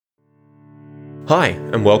Hi,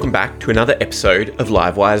 and welcome back to another episode of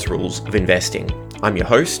Livewire's Rules of Investing. I'm your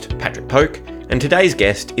host, Patrick Polk, and today's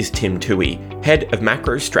guest is Tim Toohey, Head of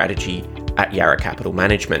Macro Strategy at Yarra Capital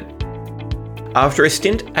Management. After a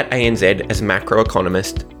stint at ANZ as a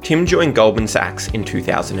macroeconomist, Tim joined Goldman Sachs in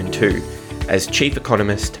 2002 as Chief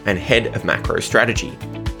Economist and Head of Macro Strategy.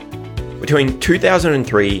 Between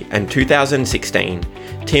 2003 and 2016,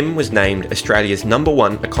 Tim was named Australia's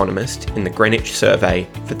 #1 economist in the Greenwich Survey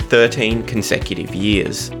for 13 consecutive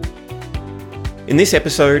years. In this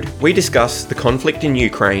episode, we discuss the conflict in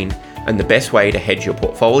Ukraine and the best way to hedge your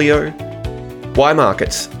portfolio, why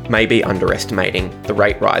markets may be underestimating the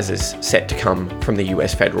rate rises set to come from the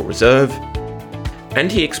US Federal Reserve,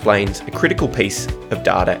 and he explains a critical piece of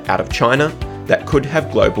data out of China that could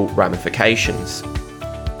have global ramifications.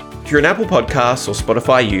 If you're an Apple Podcasts or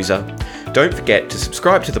Spotify user, don't forget to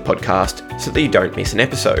subscribe to the podcast so that you don't miss an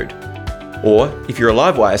episode. Or, if you're a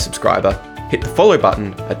Livewire subscriber, hit the follow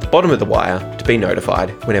button at the bottom of the wire to be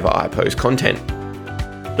notified whenever I post content.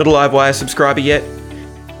 Not a Livewire subscriber yet?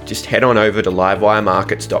 Just head on over to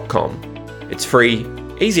livewiremarkets.com. It's free,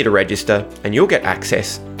 easy to register, and you'll get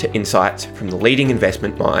access to insights from the leading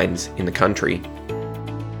investment minds in the country.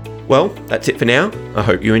 Well, that's it for now. I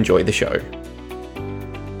hope you enjoy the show.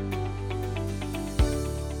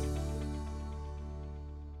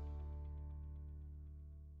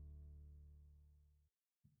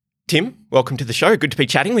 Tim, welcome to the show. Good to be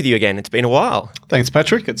chatting with you again. It's been a while. Thanks,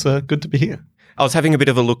 Patrick. It's good to be here. I was having a bit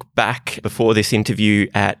of a look back before this interview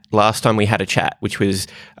at last time we had a chat, which was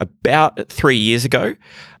about 3 years ago,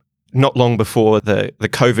 not long before the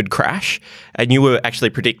COVID crash. And you were actually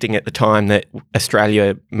predicting at the time that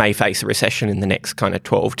Australia may face a recession in the next kind of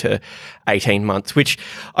 12 to 18 months, which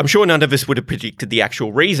I'm sure none of us would have predicted the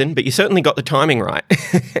actual reason, but you certainly got the timing right.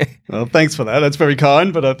 Well, thanks for that. That's very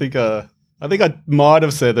kind, but I think I might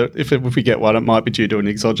have said that if we get one, it might be due to an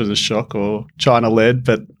exogenous shock or China-led,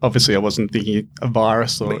 but obviously I wasn't thinking a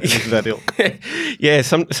virus or anything of that ilk. Yeah,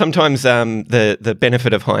 sometimes the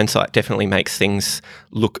benefit of hindsight definitely makes things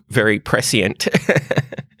look very prescient.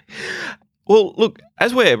 Well, look,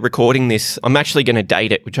 as we're recording this, I'm actually going to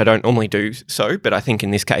date it, which I don't normally do so, but I think in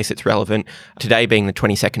this case it's relevant. Today being the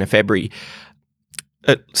 22nd of February,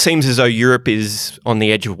 it seems as though Europe is on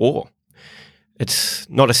the edge of war. It's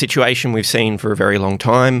not a situation we've seen for a very long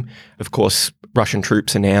time. Of course, Russian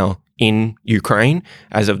troops are now in Ukraine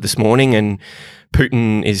as of this morning, and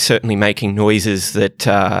Putin is certainly making noises that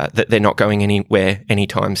they're not going anywhere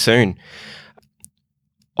anytime soon.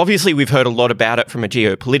 Obviously, we've heard a lot about it from a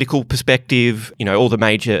geopolitical perspective. You know, all the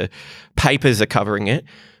major papers are covering it.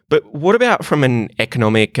 But what about from an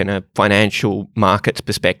economic and a financial markets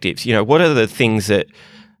perspective? You know, what are the things that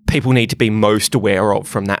people need to be most aware of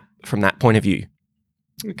from that point of view?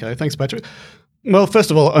 Okay, thanks, Patrick. Well,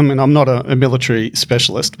 first of all, I mean, I'm not a military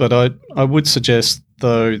specialist, but I would suggest,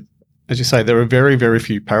 though, as you say, there are very, very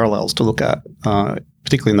few parallels to look at,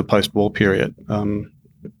 particularly in the post-war period,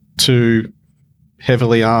 to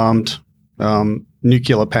heavily armed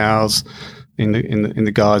nuclear powers in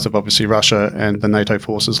the guise of obviously Russia and the NATO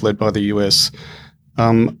forces led by the US.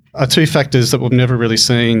 Are two factors that we've never really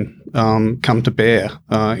seen come to bear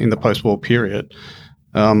in the post-war period.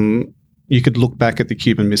 You could look back at the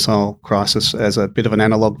Cuban Missile Crisis as a bit of an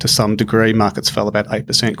analogue to some degree. Markets fell about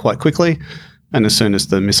 8% quite quickly, and as soon as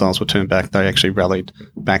the missiles were turned back, they actually rallied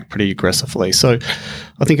back pretty aggressively. So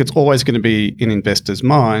I think it's always going to be in investors'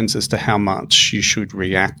 minds as to how much you should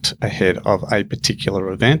react ahead of a particular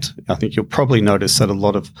event. I think you'll probably notice that a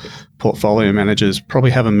lot of portfolio managers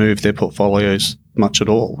probably haven't moved their portfolios much at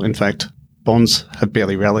all. In fact, bonds have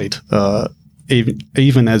barely rallied,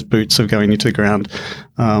 even as boots are going into the ground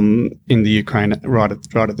in the Ukraine right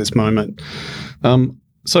at this moment.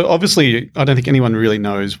 So obviously, I don't think anyone really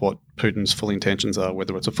knows what Putin's full intentions are,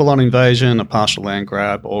 whether it's a full-on invasion, a partial land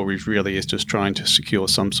grab, or he really is just trying to secure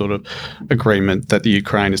some sort of agreement that the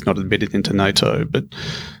Ukraine is not admitted into NATO. But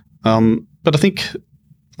I think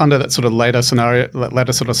under that sort of latter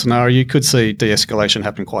sort of scenario, you could see de-escalation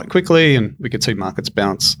happen quite quickly, and we could see markets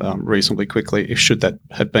bounce reasonably quickly if should that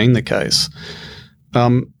have been the case.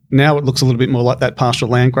 Now it looks a little bit more like that partial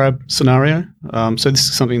land grab scenario. So this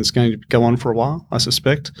is something that's going to go on for a while, I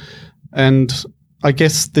suspect. And I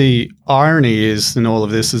guess the irony is in all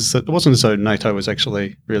of this is that it wasn't as though NATO was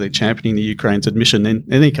actually really championing the Ukraine's admission in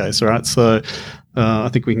any case, right? So I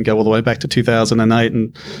think we can go all the way back to 2008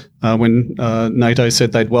 and when NATO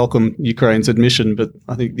said they'd welcome Ukraine's admission, but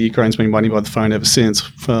I think the Ukraine's been waiting by the phone ever since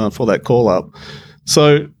for that call-up.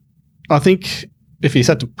 So I think if you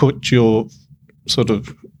had to put your sort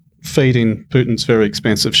of feet in Putin's very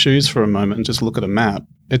expensive shoes for a moment and just look at a map,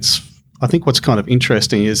 I think what's kind of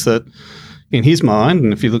interesting is that in his mind,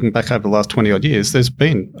 and if you're looking back over the last 20 odd years, there's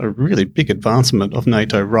been a really big advancement of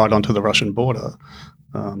NATO right onto the Russian border.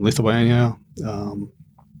 Lithuania,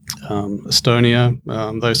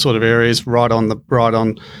 Estonia, those sort of areas right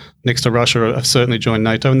on next to Russia have certainly joined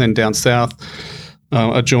NATO, and then down south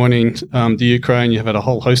are joining the Ukraine. You've had a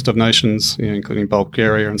whole host of nations, including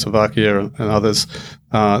Bulgaria and Slovakia and others,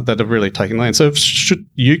 that have really taken land. So should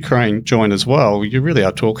Ukraine join as well, you really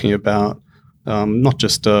are talking about not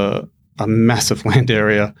just a massive land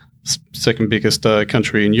area, second biggest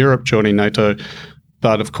country in Europe joining NATO,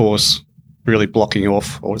 but of course really blocking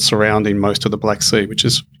off or surrounding most of the Black Sea, which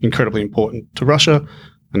is incredibly important to Russia.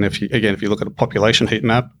 And if you look at a population heat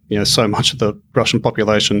map, so much of the Russian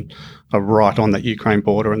population are right on that Ukraine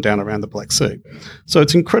border and down around the Black Sea. So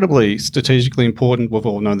it's incredibly strategically important. We've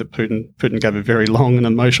all known that Putin gave a very long and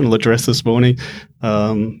emotional address this morning,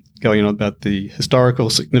 going on about the historical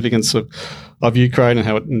significance of Ukraine and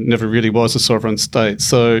how it never really was a sovereign state.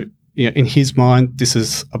 So in his mind, this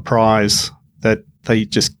is a prize that they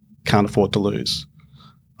just can't afford to lose.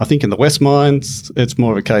 I think in the West minds, it's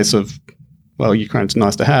more of a case of, well, Ukraine's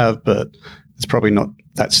nice to have, but it's probably not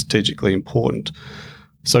that strategically important.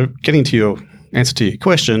 So getting to your answer to your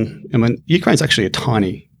question, Ukraine's actually a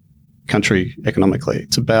tiny country economically.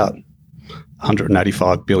 It's about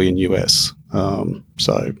 185 billion US.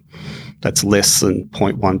 So that's less than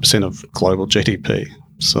 0.1% of global GDP.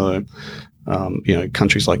 So,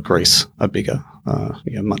 countries like Greece are bigger,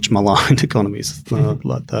 much maligned economies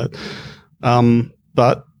like that. And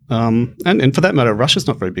for that matter, Russia's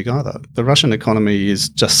not very big either. The Russian economy is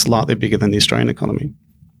just slightly bigger than the Australian economy,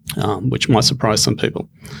 which might surprise some people.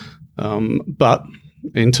 But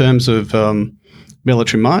in terms of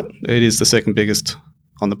military might, it is the second biggest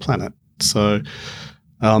on the planet. So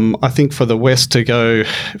I think for the West to go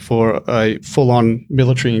for a full-on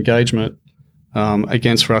military engagement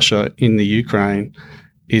against Russia in the Ukraine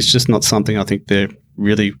is just not something I think they're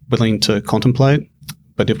really willing to contemplate.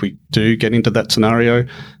 But if we do get into that scenario,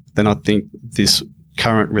 then I think this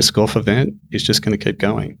current risk-off event is just going to keep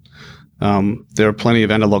going. There are plenty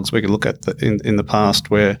of analogues we can look at in the past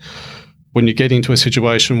where when you get into a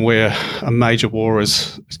situation where a major war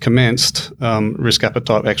is commenced, risk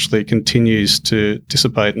appetite actually continues to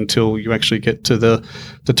dissipate until you actually get to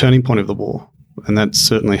the turning point of the war. And that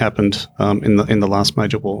certainly happened in the last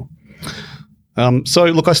major war. So,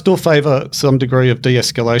 look, I still favour some degree of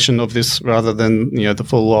de-escalation of this rather than the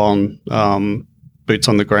full-on boots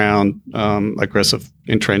on the ground, aggressive,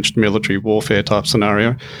 entrenched military warfare type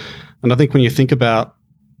scenario. And I think when you think about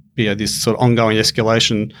this sort of ongoing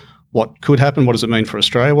escalation, what could happen? What does it mean for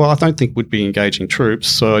Australia? Well, I don't think we'd be engaging troops.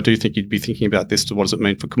 So I do think you'd be thinking about this to what does it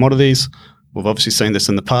mean for commodities? We've obviously seen this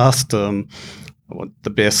in the past. The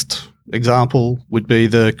best example would be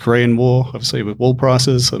the Korean War, obviously with wool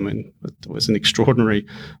prices. It was an extraordinary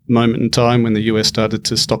moment in time when the US started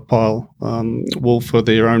to stockpile wool for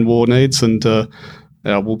their own war needs, and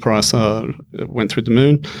our wool price went through the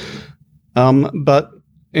moon. But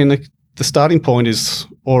the starting point is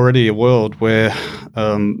already a world where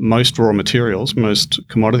most raw materials, most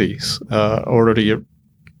commodities are already at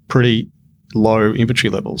pretty low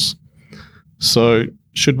inventory levels. So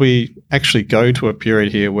should we actually go to a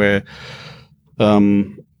period here where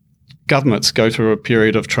governments go through a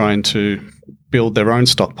period of trying to build their own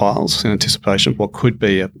stockpiles in anticipation of what could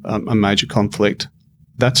be a major conflict,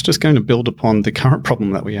 that's just going to build upon the current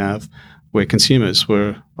problem that we have where consumers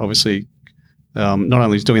were obviously not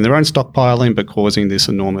only doing their own stockpiling but causing this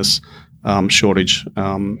enormous shortage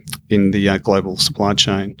in the global supply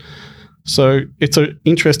chain. So it's an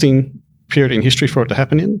interesting period in history for it to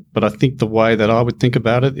happen in, but I think the way that I would think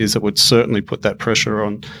about it is it would certainly put that pressure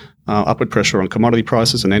on upward pressure on commodity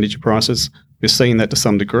prices and energy prices. We're seeing that to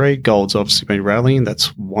some degree. Gold's obviously been rallying.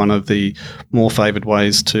 That's one of the more favoured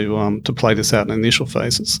ways to play this out in initial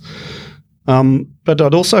phases. But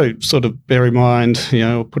I'd also sort of bear in mind,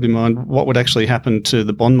 or put in mind what would actually happen to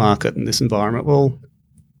the bond market in this environment. Well,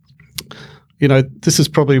 this is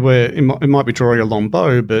probably where it might be drawing a long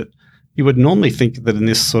bow, but you would normally think that in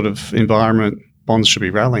this sort of environment, bonds should be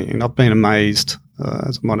rallying. I've been amazed,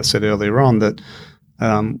 as I might have said earlier on, that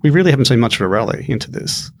we really haven't seen much of a rally into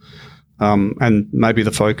this. And maybe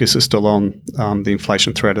the focus is still on the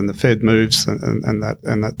inflation threat and the Fed moves and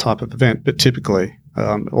that type of event. But typically,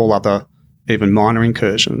 all other, even minor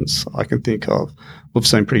incursions I can think of, we've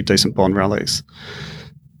seen pretty decent bond rallies.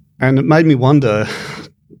 And it made me wonder,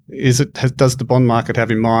 does the bond market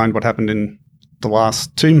have in mind what happened in the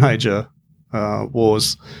last two major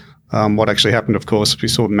wars? What actually happened, of course, we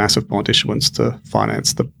saw massive bond issuance to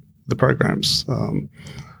finance the programs.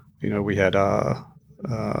 We had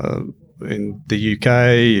in the UK,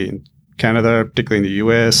 in Canada, particularly in the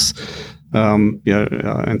US,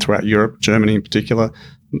 and throughout Europe, Germany in particular.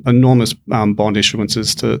 Enormous bond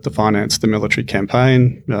issuances to finance the military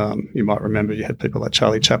campaign. You might remember you had people like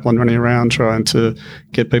Charlie Chaplin running around trying to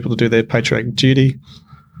get people to do their patriotic duty.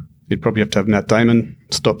 You'd probably have to have Matt Damon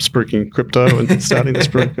stop spruiking crypto and starting to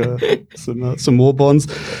spruik some war bonds.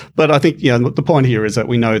 But I think the point here is that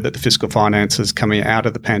we know that the fiscal finances coming out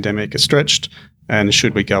of the pandemic are stretched, and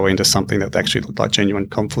should we go into something that actually looked like genuine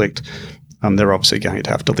conflict, they're obviously going to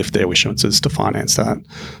have to lift their issuances to finance that.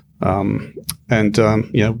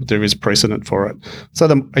 There is precedent for it. So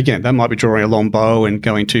again, that might be drawing a long bow and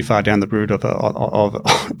going too far down the route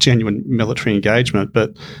of genuine military engagement,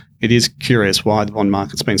 but it is curious why the bond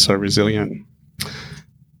market's been so resilient.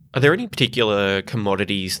 Are there any particular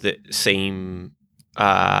commodities that seem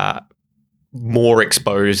more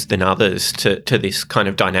exposed than others to this kind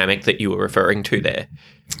of dynamic that you were referring to there?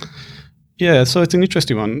 Yeah, so it's an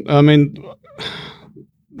interesting one. I mean,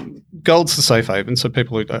 gold's the safe haven, so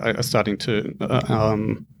people are starting to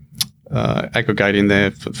aggregate in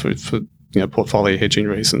there for portfolio hedging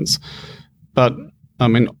reasons. But I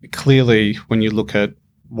mean, clearly, when you look at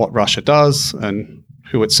what Russia does and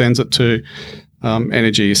who it sends it to,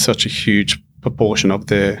 energy is such a huge proportion of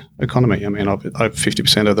their economy. I mean, over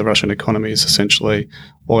 50% of the Russian economy is essentially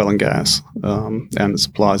oil and gas, and it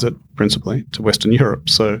supplies it principally to Western Europe.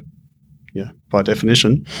 So, yeah, by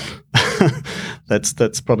definition,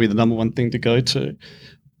 that's probably the number one thing to go to.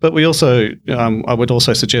 But we also, I would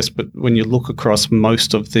also suggest, but when you look across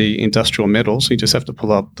most of the industrial metals, you just have to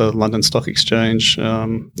pull up the London Stock Exchange,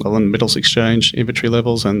 London Metals Exchange inventory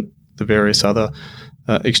levels, and the various other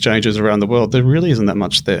exchanges around the world. There really isn't that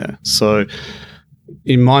much there. So,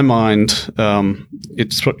 in my mind,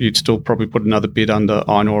 you'd still probably put another bid under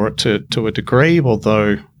iron ore to a degree,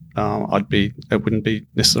 although it wouldn't be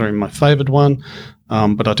necessarily my favoured one.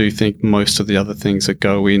 But I do think most of the other things that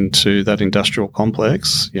go into that industrial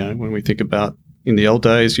complex, when we think about in the old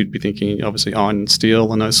days, you'd be thinking obviously iron and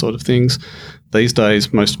steel and those sort of things. These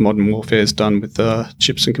days, most modern warfare is done with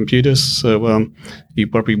chips and computers. So you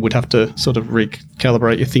probably would have to sort of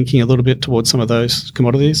recalibrate your thinking a little bit towards some of those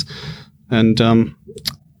commodities. And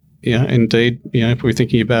indeed, if we're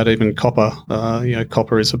thinking about even copper,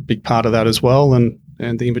 copper is a big part of that as well, and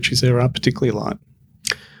the inventories there are particularly light.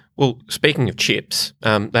 Well, speaking of chips,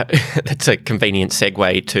 that's a convenient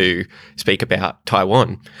segue to speak about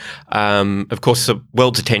Taiwan. Of course, the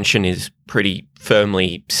world's attention is pretty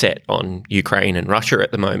firmly set on Ukraine and Russia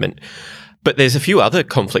at the moment. But there's a few other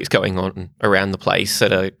conflicts going on around the place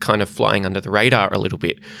that are kind of flying under the radar a little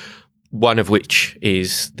bit, one of which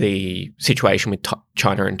is the situation with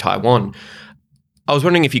China and Taiwan. I was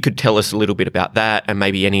wondering if you could tell us a little bit about that and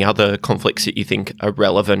maybe any other conflicts that you think are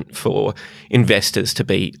relevant for investors to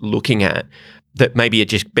be looking at that maybe are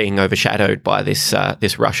just being overshadowed by this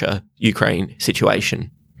Russia-Ukraine situation.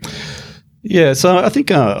 Yeah, so I think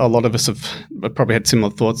a lot of us have probably had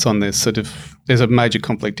similar thoughts on this. That if there's a major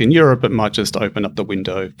conflict in Europe, it might just open up the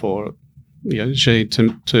window for Xi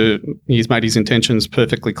he's made his intentions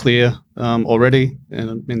perfectly clear already,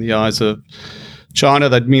 and in the eyes of China,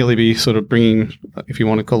 they'd merely be sort of bringing, if you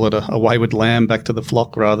want to call it a wayward lamb, back to the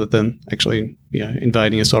flock rather than actually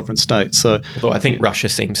invading a sovereign state. So, although I think Russia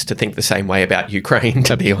seems to think the same way about Ukraine,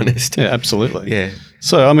 to be honest. Yeah, absolutely. Yeah.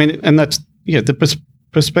 So, I mean, and that's, the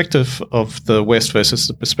perspective of the West versus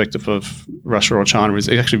the perspective of Russia or China is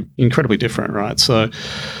actually incredibly different, right? So,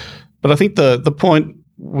 but I think the point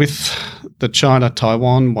with the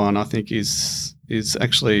China-Taiwan one, I think, is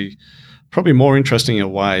actually probably more interesting in a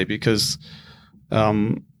way because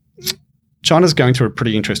China's going through a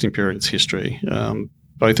pretty interesting period in its history,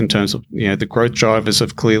 both in terms of, the growth drivers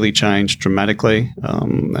have clearly changed dramatically,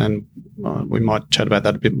 and we might chat about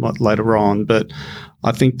that a bit later on. But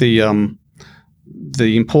I think the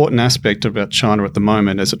important aspect about China at the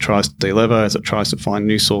moment, as it tries to delever, as it tries to find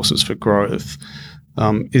new sources for growth,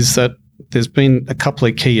 is that there's been a couple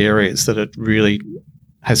of key areas that it really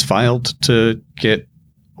has failed to get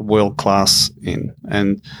world-class in.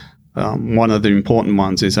 And one of the important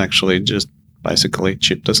ones is actually just basically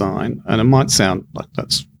chip design. And it might sound like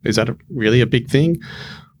is that really a big thing?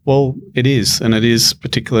 Well, it is. And it is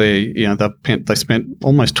particularly, they spent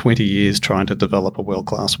almost 20 years trying to develop a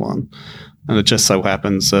world-class one. And it just so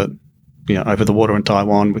happens that, over the water in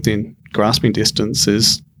Taiwan, within grasping distance,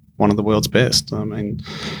 is one of the world's best. I mean,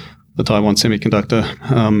 the Taiwan Semiconductor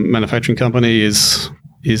Manufacturing Company is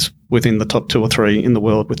within the top 2 or 3 in the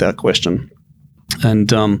world without question.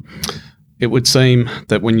 And it would seem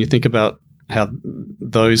that when you think about how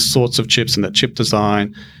those sorts of chips and that chip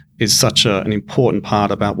design is such an important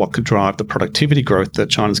part about what could drive the productivity growth that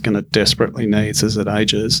China's going to desperately need as it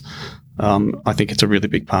ages, I think it's a really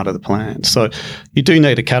big part of the plan. So you do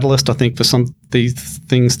need a catalyst, I think, for some of these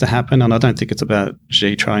things to happen. And I don't think it's about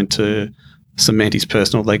Xi trying to cement his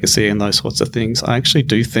personal legacy and those sorts of things. I actually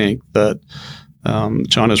do think that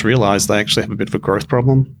China's realised they actually have a bit of a growth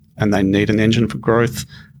problem and they need an engine for growth.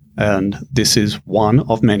 And this is one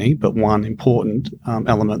of many, but one important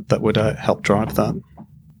element that would help drive that.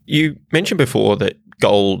 You mentioned before that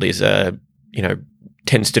gold is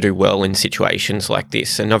tends to do well in situations like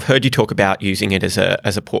this, and I've heard you talk about using it as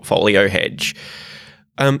a portfolio hedge.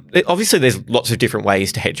 Obviously, there's lots of different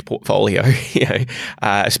ways to hedge portfolio,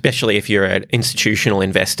 especially if you're an institutional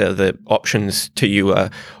investor. The options to you are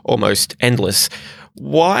almost endless.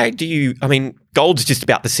 Gold's just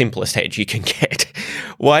about the simplest hedge you can get.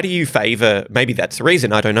 Why do you favour, maybe that's the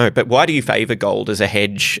reason, I don't know, but why do you favour gold as a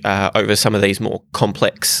hedge over some of these more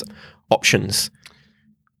complex options?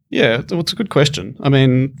 Yeah, it's a good question. I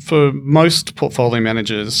mean, for most portfolio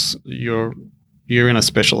managers, you're in a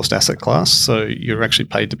specialist asset class, so you're actually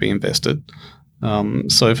paid to be invested.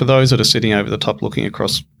 So for those that are sitting over the top looking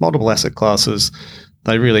across multiple asset classes,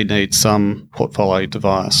 they really need some portfolio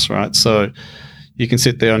device, right? So you can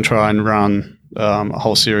sit there and try and run a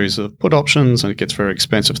whole series of put options, and it gets very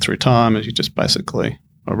expensive through time as you just basically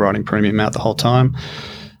are writing premium out the whole time.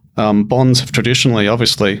 Bonds have traditionally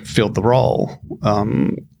obviously filled the role,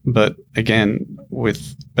 but again,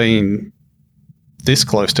 with being this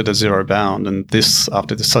close to the zero bound and this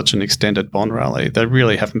after such an extended bond rally, they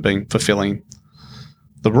really haven't been fulfilling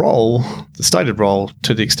the stated role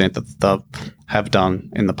to the extent that they have done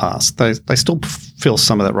in the past. They still fill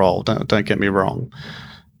some of that role, don't get me wrong.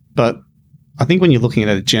 But I think when you're looking at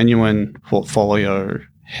a genuine portfolio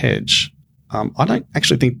hedge, I don't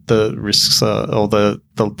actually think the risks or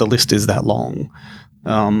the list is that long.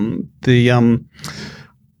 And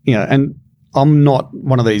I'm not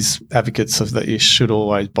one of these advocates of that you should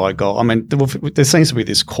always buy gold. I mean, there seems to be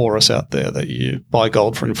this chorus out there that you buy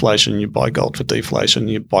gold for inflation, you buy gold for deflation,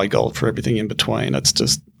 you buy gold for everything in between. It's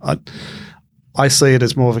just, I see it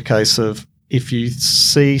as more of a case of if you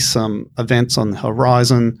see some events on the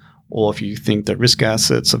horizon, or if you think that risk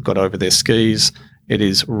assets have got over their skis, it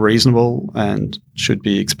is reasonable and should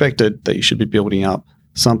be expected that you should be building up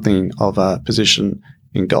something of a position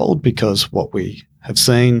in gold, because what we have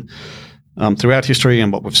seen throughout history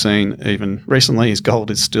and what we've seen even recently is gold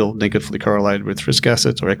is still negatively correlated with risk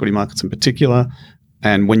assets or equity markets in particular.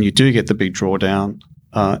 And when you do get the big drawdown,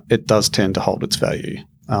 it does tend to hold its value.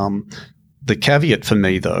 The caveat for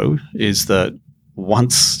me, though, is that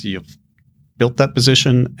once you've built that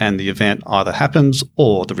position and the event either happens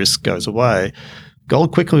or the risk goes away,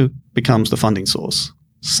 gold quickly becomes the funding source.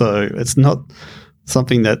 So it's not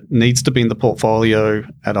something that needs to be in the portfolio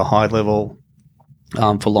at a high level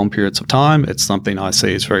for long periods of time. It's something I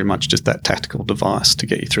see as very much just that tactical device to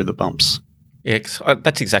get you through the bumps. Yeah,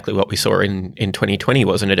 that's exactly what we saw in 2020,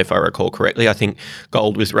 wasn't it, if I recall correctly? I think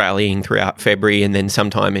gold was rallying throughout February, and then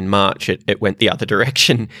sometime in March it went the other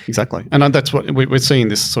direction. Exactly. And that's what we're seeing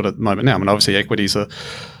this sort of moment now. I mean, obviously equities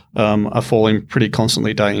are falling pretty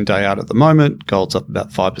constantly day in, day out at the moment. Gold's up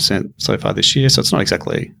about 5% so far this year, so it's not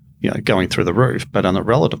exactly going through the roof, but on a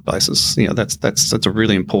relative basis, that's a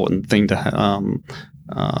really important thing to have.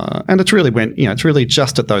 And it's really it's really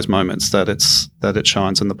just at those moments that it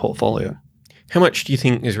shines in the portfolio. How much do you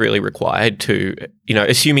think is really required to,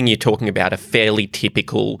 assuming you're talking about a fairly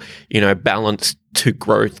typical, balance to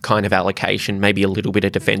growth kind of allocation, maybe a little bit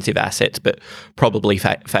of defensive assets, but probably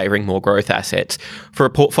favouring more growth assets. For a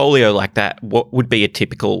portfolio like that, what would be a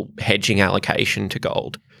typical hedging allocation to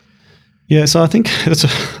gold? Yeah, so I think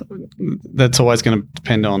that's always going to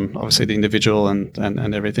depend on obviously the individual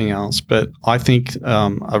and everything else. But I think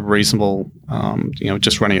a reasonable,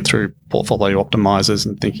 just running it through portfolio optimizers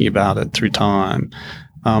and thinking about it through time,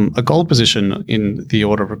 a gold position in the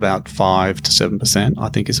order of about 5 to 7%, I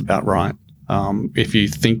think is about right. If you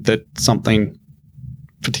think that something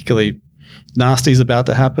particularly nasty is about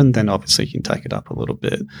to happen, then obviously you can take it up a little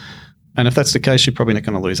bit. And if that's the case, you're probably not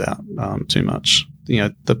going to lose out too much.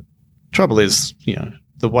 The trouble is,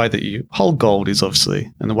 the way that you hold gold is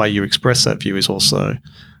obviously, and the way you express that view is also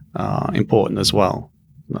important as well.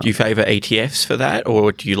 Do you favour ETFs for that,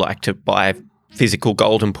 or do you like to buy physical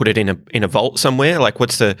gold and put it in a vault somewhere? Like,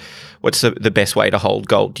 what's the best way to hold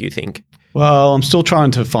gold, do you think? Well, I'm still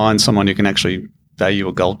trying to find someone who can actually value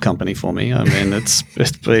a gold company for me. I mean, it's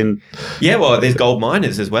been... Yeah, well, there's gold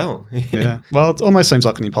miners as well. Yeah. Well, it almost seems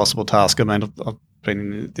like an impossible task. I mean, I've been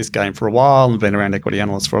in this game for a while and been around equity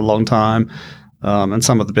analysts for a long time, and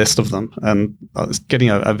some of the best of them. And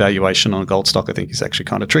getting a valuation on a gold stock, I think, is actually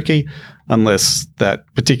kind of tricky unless that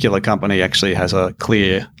particular company actually has a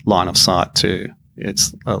clear line of sight to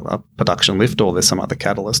it's a production lift or there's some other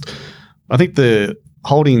catalyst. I think the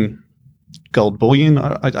holding gold bullion,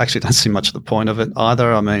 I actually don't see much of the point of it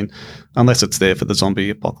either. I mean, unless it's there for the zombie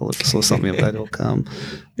apocalypse or something like that will come.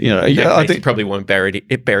 I think you probably want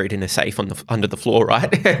it buried in a safe under the floor,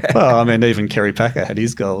 right? Well, I mean, even Kerry Packer had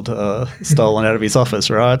his gold stolen out of his office,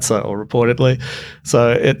 right? So, or reportedly.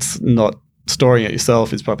 So it's not storing it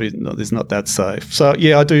yourself is probably not that safe. So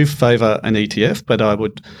yeah, I do favour an ETF, but I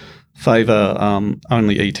would favour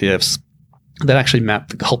only ETFs that actually map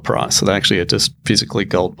the gold price. So they actually are just physically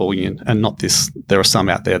gold bullion and not this. There are some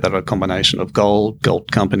out there that are a combination of gold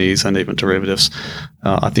companies, and even derivatives.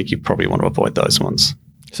 I think you probably want to avoid those ones.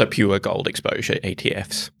 So pure gold exposure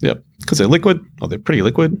ETFs. Yep, because they're liquid, or they're pretty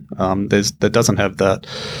liquid. There doesn't have that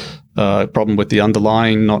problem with the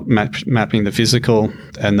underlying not mapping the physical,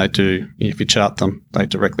 and they do, if you chart them, they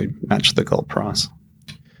directly match the gold price.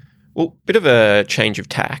 Well, bit of a change of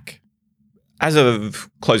tack. As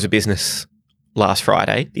of close of business last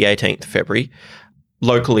Friday, the 18th of February,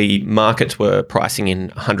 locally markets were pricing in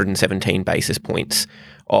 117 basis points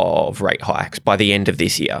of rate hikes by the end of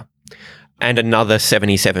this year, and another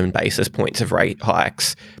 77 basis points of rate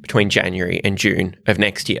hikes between January and June of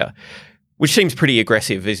next year, which seems pretty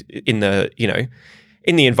aggressive in the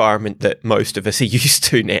environment that most of us are used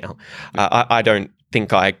to now. I don't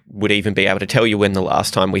think I would even be able to tell you when the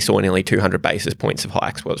last time we saw nearly 200 basis points of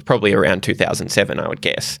hikes was. Probably around 2007, I would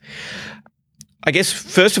guess. I guess,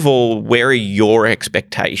 first of all, where are your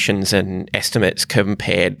expectations and estimates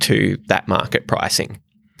compared to that market pricing?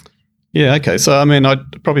 Yeah, okay. So, I mean,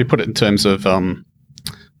 I'd probably put it in terms of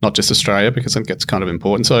not just Australia, because I think it's kind of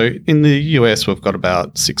important. So in the US, we've got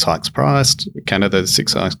about 6 hikes priced. Canada,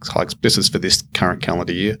 6 hikes. This is for this current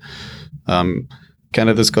calendar year.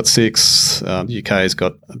 Canada's got 6. The UK's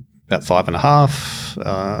got about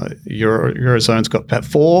 5.5. Eurozone's got about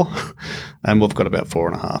 4. And we've got about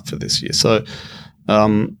 4.5 for this year. So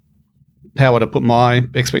how would I put my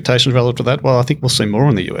expectations relative to that? Well, I think we'll see more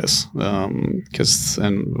in the US, and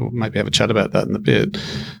we'll maybe have a chat about that in a bit.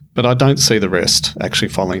 But I don't see the rest actually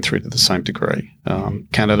following through to the same degree.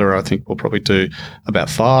 Canada, I think, will probably do about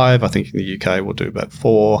 5. I think in the UK we'll do about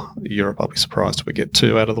 4. Europe, I'll be surprised if we get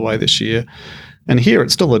 2 out of the way this year. And here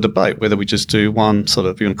it's still a debate whether we just do one sort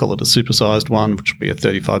of, you want to call it a supersized one, which will be a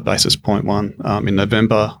 35 basis point one in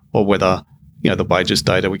November, or whether, the wages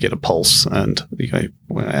data, we get a pulse, and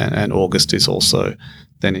and August is also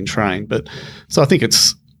then in train. But so I think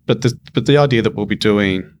but the idea that we'll be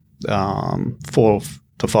doing 4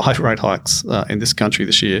 to 5 rate hikes in this country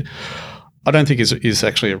this year, I don't think is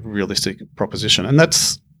actually a realistic proposition. And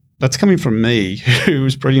that's coming from me,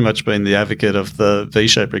 who's pretty much been the advocate of the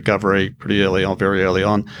V-shaped recovery very early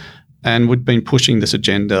on, and we'd been pushing this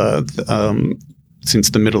agenda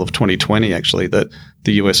since the middle of 2020, actually, that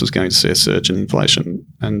the US was going to see a surge in inflation.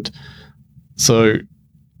 And so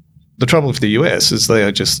the trouble with the US is they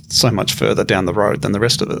are just so much further down the road than the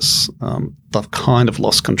rest of us. They've kind of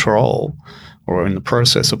lost control, or are in the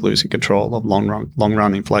process of losing control of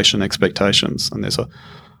long-run inflation expectations. And there's a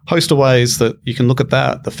host of ways that you can look at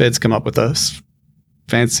that. The Fed's come up with a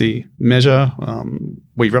fancy measure.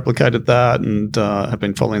 We replicated that and have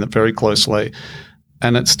been following it very closely.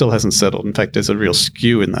 And it still hasn't settled. In fact, there's a real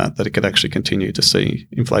skew in that it could actually continue to see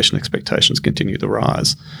inflation expectations continue to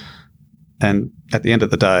rise. And at the end of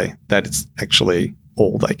the day, that is actually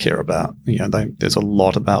all they care about. There's a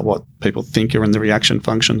lot about what people think are in the reaction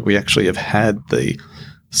function. We actually have had the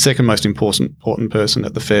second most important person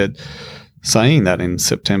at the Fed saying that in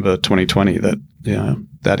September 2020, that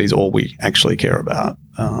that is all we actually care about.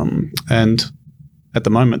 And at the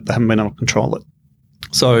moment, they haven't been able to control it.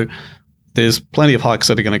 So there's plenty of hikes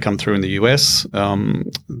that are going to come through in the US.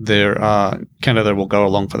 Canada will go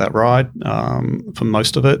along for that ride for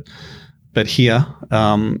most of it. But here,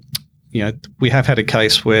 we have had a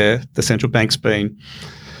case where the central bank's been,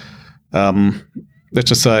 let's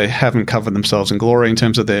just say, haven't covered themselves in glory in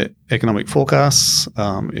terms of their economic forecasts.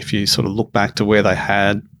 If you sort of look back to where they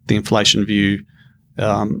had the inflation view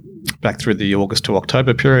back through the August to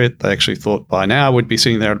October period, they actually thought by now we'd be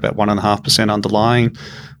sitting there at about 1.5% underlying.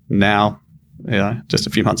 Now, just a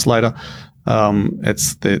few months later,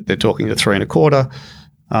 they're talking to 3.25%.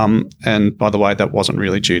 And by the way, that wasn't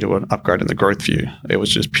really due to an upgrade in the growth view. It was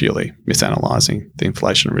just purely misanalyzing the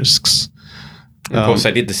inflation risks. Of course,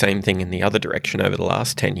 they did the same thing in the other direction over the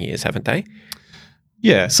last 10 years, haven't they?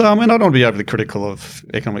 Yeah. So, I don't want to be overly critical of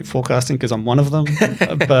economic forecasting because I'm one of them.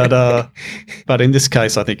 But in this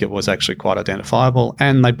case, I think it was actually quite identifiable,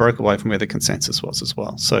 and they broke away from where the consensus was as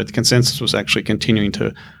well. So the consensus was actually continuing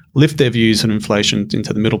to lift their views on inflation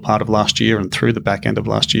into the middle part of last year and through the back end of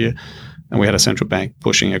last year. and we had a central bank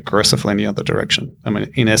pushing aggressively in the other direction. I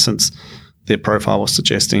mean, in essence, their profile was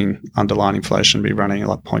suggesting underlying inflation be running at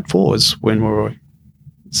like 0.4s when we were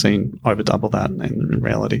seeing over double that in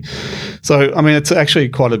reality. So, I mean, it's actually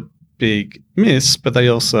quite a big miss, but they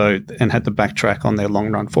also had to backtrack on their long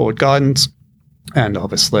run forward guidance and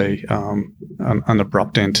obviously an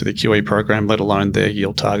abrupt end to the QE program, let alone their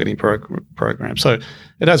yield targeting program. So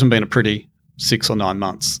it hasn't been a pretty 6 or 9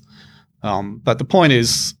 months. But the point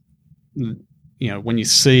is, when you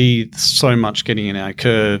see so much getting in our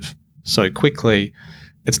curve so quickly,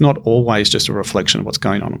 it's not always just a reflection of what's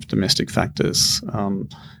going on with domestic factors.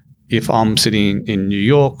 If I'm sitting in New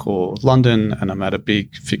York or London and I'm at a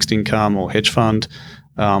big fixed income or hedge fund,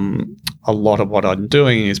 a lot of what I'm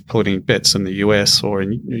doing is putting bets in the US or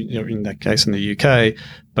in that case in the UK,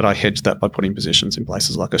 but I hedge that by putting positions in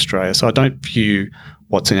places like Australia. So I don't view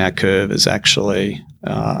what's in our curve as actually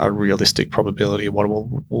a realistic probability of what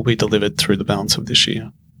will be delivered through the balance of this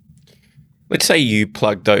year. Let's say you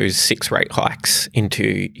plug those 6 rate hikes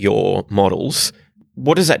into your models.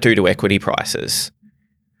 What does that do to equity prices?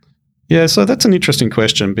 Yeah, so that's an interesting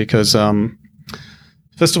question because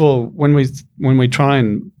first of all, when we try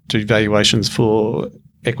and do valuations for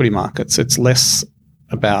equity markets, it's less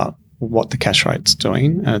about what the cash rate's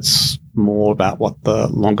doing, and it's more about what the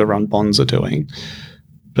longer run bonds are doing.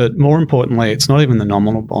 But more importantly, it's not even the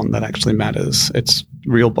nominal bond that actually matters. It's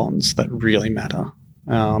real bonds that really matter.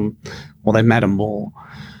 Well, they matter more.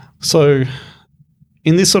 So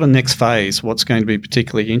in this sort of next phase, what's going to be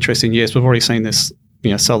particularly interesting, yes, we've already seen this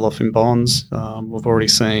sell-off in bonds. We've already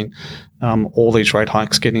seen all these rate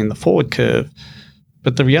hikes getting in the forward curve.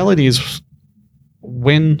 But the reality is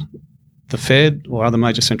when the Fed or other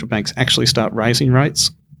major central banks actually start raising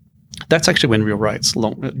rates, that's actually when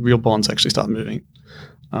real bonds actually start moving.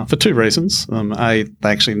 For 2 reasons. A, they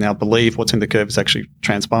actually now believe what's in the curve is actually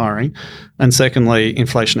transpiring. And secondly,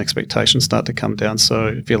 inflation expectations start to come down. So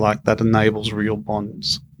if you like, that enables real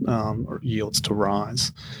bonds or yields to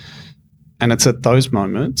rise. And it's at those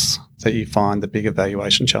moments that you find the bigger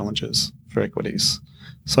valuation challenges for equities.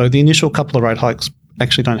 So the initial couple of rate hikes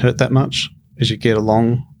actually don't hurt that much. As you get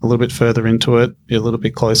along a little bit further into it, you're a little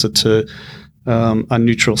bit closer to a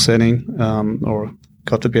neutral setting or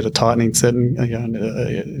got a bit of tightening setting, a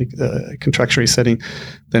contractionary setting,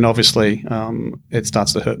 then obviously it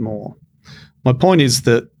starts to hurt more. My point is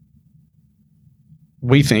that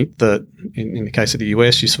we think that in the case of the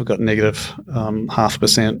US, you've still got negative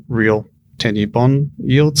 0.5% real 10-year bond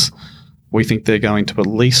yields. We think they're going to at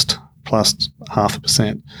least plus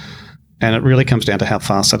 0.5%. And it really comes down to how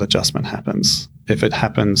fast that adjustment happens. If it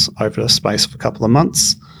happens over a space of a couple of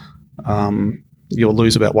months, you'll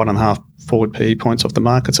lose about 1.5 forward PE points off the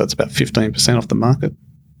market. So it's about 15% off the market.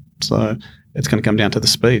 So it's going to come down to the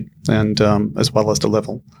speed and as well as the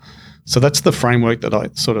level. So that's the framework that I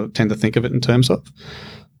sort of tend to think of it in terms of.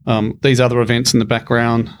 These other events in the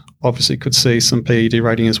background obviously could see some PE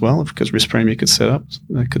derating as well because risk premium could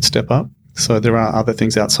step up. So there are other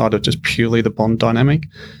things outside of just purely the bond dynamic.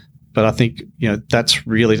 But I think that's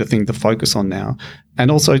really the thing to focus on now.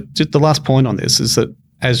 And also, the last point on this is that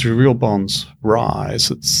as real bonds rise,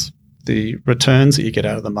 it's the returns that you get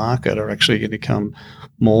out of the market are actually going to come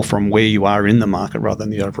more from where you are in the market rather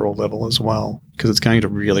than the overall level as well, because it's going to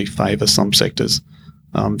really favour some sectors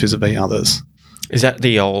vis-a-vis others. Is that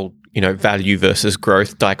the old, value versus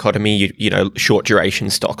growth dichotomy, short duration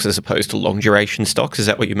stocks as opposed to long duration stocks? Is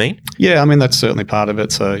that what you mean? Yeah, I mean, that's certainly part of it.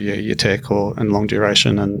 So yeah, your tech and long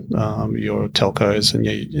duration and your telcos and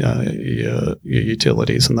your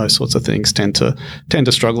utilities and those sorts of things tend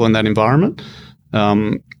to struggle in that environment.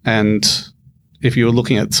 And if you were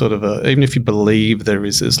looking at sort of even if you believe there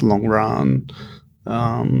is this long run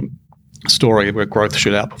story where growth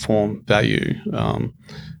should outperform value,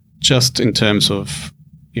 just in terms of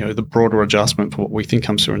the broader adjustment for what we think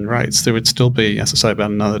comes through in rates, there would still be, as I say,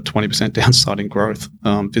 about another 20% downside in growth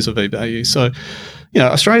vis-a-vis value. So,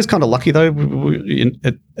 Australia's kind of lucky though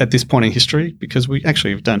at this point in history because we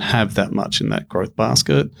actually don't have that much in that growth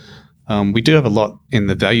basket. We do have a lot in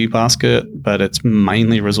the value basket, but it's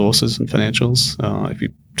mainly resources and financials. If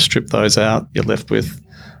you strip those out, you're left with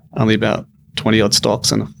only about 20 odd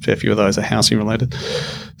stocks, and a fair few of those are housing related,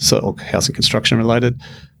 or housing construction related.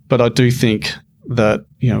 But I do think that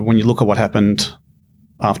when you look at what happened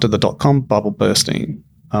after the dot-com bubble bursting,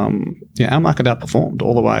 our market outperformed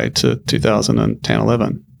all the way to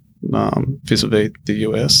 2010-11 vis-a-vis the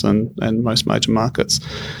US and most major markets.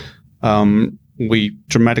 We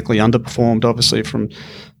dramatically underperformed, obviously, from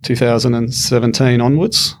 2017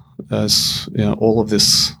 onwards, as all of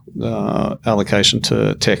this allocation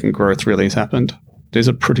to tech and growth really has happened. there's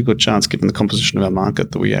a pretty good chance, given the composition of our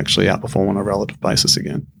market, that we actually outperform on a relative basis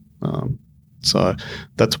again. So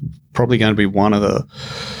that's probably going to be one of the,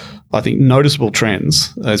 I think, noticeable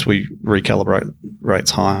trends as we recalibrate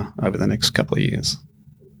rates higher over the next couple of years.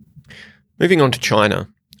 Moving on to China,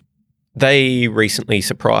 they recently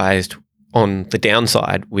surprised on the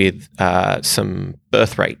downside with some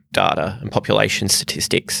birth rate data and population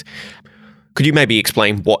statistics. Could you maybe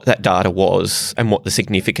explain what that data was and what the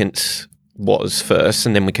significance was first,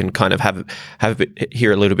 and then we can kind of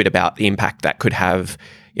hear a little bit about the impact that could have,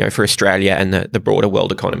 for Australia and the broader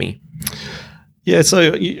world economy? Yeah,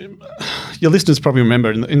 so your listeners probably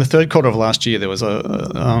remember in the third quarter of last year, there was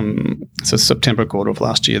so September quarter of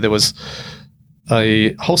last year, there was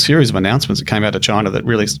a whole series of announcements that came out of China that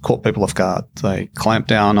really caught people off guard. They clamped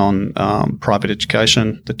down on private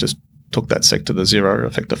education, that just took that sector to zero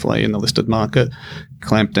effectively in the listed market,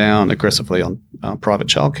 clamped down aggressively on private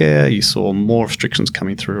childcare. You saw more restrictions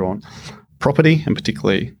coming through on property, and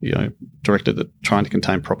particularly, directed at trying to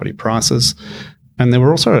contain property prices. And there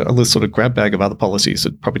were also a little sort of grab bag of other policies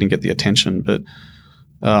that probably didn't get the attention. But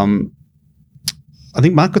I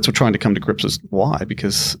think markets were trying to come to grips with why,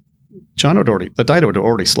 because the data had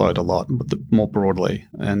already slowed a lot more broadly.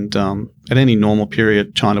 And at any normal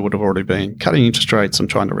period, China would have already been cutting interest rates and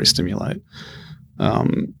trying to re-stimulate.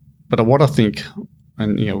 But what I think,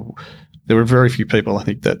 and there were very few people, I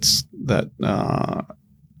think, that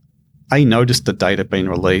noticed the data being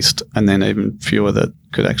released, and then even fewer that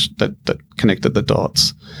could actually that connected the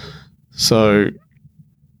dots. So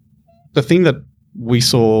the thing that we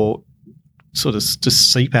saw sort of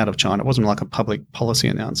just seep out of China, it wasn't like a public policy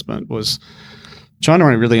announcement, was China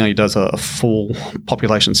really only does a full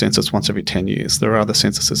population census once every 10 years. There are other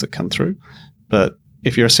censuses that come through, but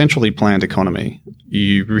if you're a centrally planned economy,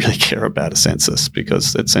 you really care about a census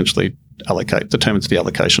because it essentially determines the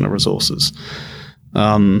allocation of resources.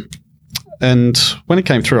 And when it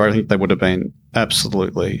came through, I think they would have been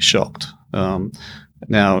absolutely shocked.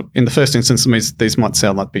 Now, in the first instance, these might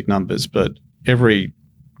sound like big numbers, but every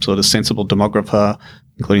sort of sensible demographer,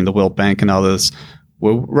 including the World Bank and others,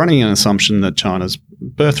 were running an assumption that China's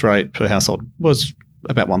birth rate per household was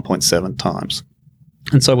about 1.7 times.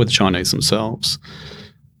 And so were the Chinese themselves.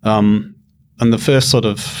 And the first sort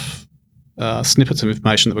of snippets of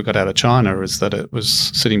information that we got out of China is that it was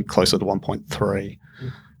sitting closer to 1.3.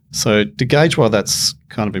 So to gauge why that's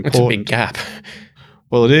kind of important. That's a big gap.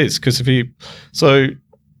 Well, it is, because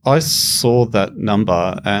I saw that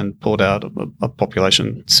number and pulled out a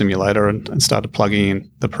population simulator and started plugging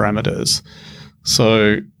in the parameters.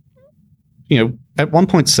 So, at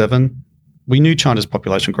 1.7, we knew China's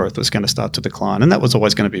population growth was going to start to decline, and that was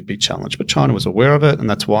always going to be a big challenge. But China was aware of it, and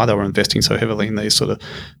that's why they were investing so heavily in these sort of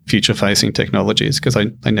future-facing technologies, because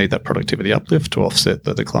they need that productivity uplift to offset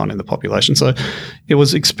the decline in the population. So it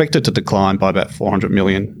was expected to decline by about 400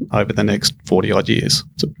 million over the next 40-odd years.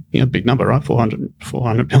 It's a big number, right?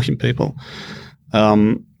 400 million people.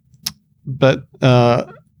 But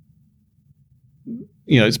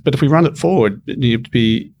if we run it forward, you'd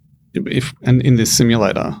be in this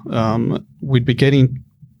simulator, we'd be getting,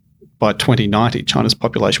 by 2090, China's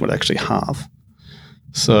population would actually halve.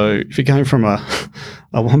 So if you're going from a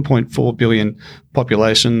 1.4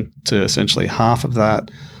 population to essentially half of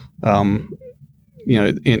that,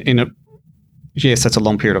 yes, that's a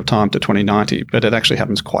long period of time to 2090, but it actually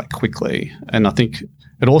happens quite quickly. And I think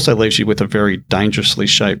it also leaves you with a very dangerously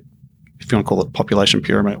shaped, if you want to call it, population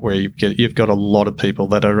pyramid, where you've got a lot of people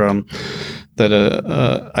that are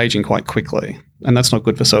aging quite quickly, and that's not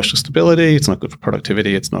good for social stability. It's not good for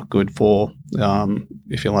productivity. It's not good for,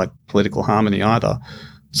 if you like, political harmony either.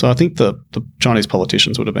 So I think the Chinese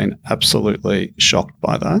politicians would have been absolutely shocked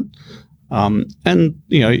by that. And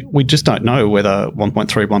we just don't know whether 1.3,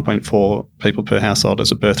 1.4 people per household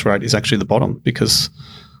as a birth rate is actually the bottom, because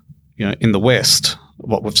in the West,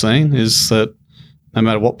 what we've seen is that no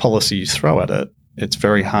matter what policy you throw at it, it's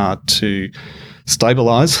very hard to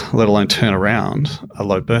stabilise, let alone turn around a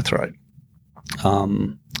low birth rate.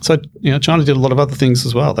 So China did a lot of other things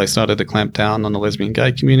as well. They started to clamp down on the lesbian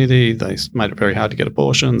gay community. They made it very hard to get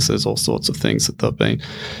abortions. There's all sorts of things that they've been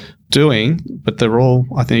doing, but they're all,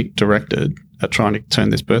 I think, directed at trying to turn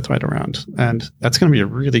this birth rate around. And that's going to be a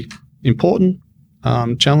really important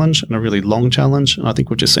challenge and a really long challenge. And I think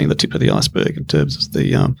we're just seeing the tip of the iceberg in terms of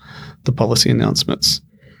the policy announcements.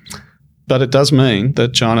 But it does mean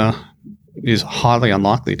that China is highly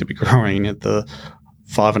unlikely to be growing at the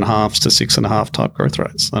 5.5 to 6.5 type growth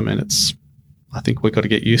rates. I mean, I think we've got to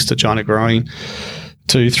get used to China growing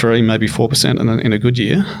 2, 3, maybe 4% in a good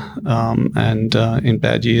year, and in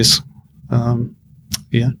bad years,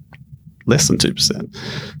 less than 2%.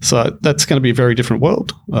 So that's going to be a very different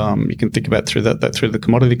world. You can think about through that through the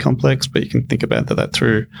commodity complex, but you can think about that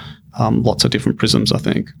through lots of different prisms, I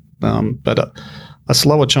think. But a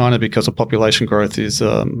slower China because of population growth is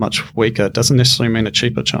much weaker doesn't necessarily mean a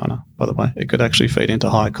cheaper China, by the way. It could actually feed into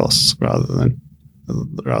higher costs rather than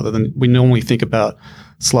we normally think about.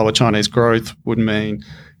 Slower Chinese growth would mean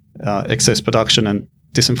excess production and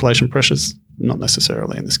disinflation pressures, not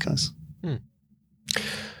necessarily in this case.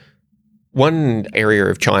 One area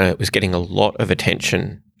of China that was getting a lot of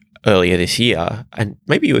attention earlier this year, and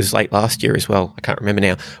maybe it was late last year as well, I can't remember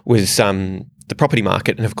now, was the property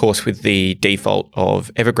market, and of course with the default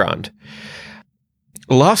of Evergrande.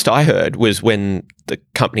 Last I heard was when the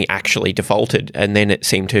company actually defaulted, and then it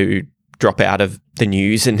seemed to drop out of the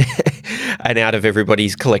news and and out of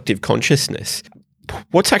everybody's collective consciousness.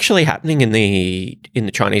 What's actually happening in the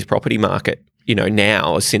Chinese property market,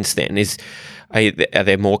 now since then? Are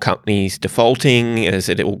there more companies defaulting? Has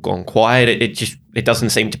it all gone quiet? It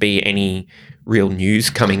doesn't seem to be any real news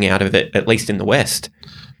coming out of it, at least in the West.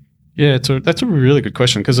 Yeah, that's a really good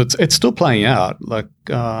question because it's still playing out. Like,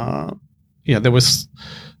 there was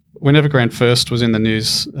when Evergrande first was in the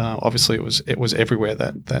news. Obviously, it was everywhere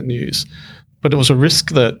that news, but it was a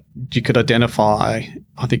risk that you could identify,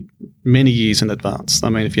 I think, many years in advance. I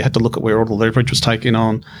mean, if you had to look at where all the leverage was taken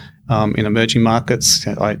on in emerging markets,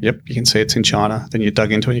 you can see it's in China. Then you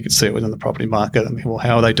dug into it, you could see it within the property market. I mean, well,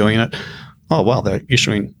 how are they doing it? Oh, well, they're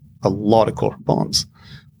issuing a lot of corporate bonds.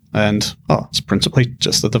 And it's principally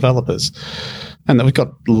just the developers. And then we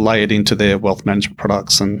got layered into their wealth management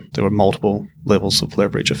products, and there were multiple levels of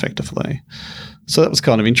leverage effectively. So that was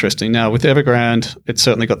kind of interesting. Now, with Evergrande, it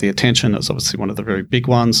certainly got the attention. It's obviously one of the very big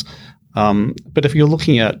ones. But if you're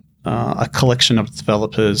looking at a collection of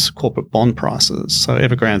developers' corporate bond prices, so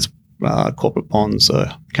Evergrande's corporate bonds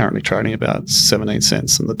are currently trading about 17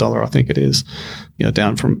 cents in the dollar, I think it is,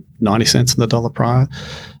 down from 90 cents in the dollar prior.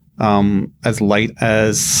 As late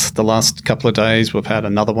as the last couple of days, we've had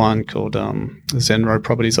another one called Zenro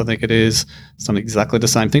Properties, I think it is. It's done exactly the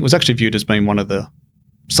same thing. It was actually viewed as being one of the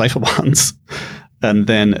safer ones. And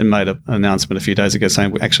then it made an announcement a few days ago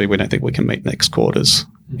saying, we don't think we can meet next quarter's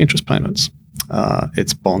interest payments.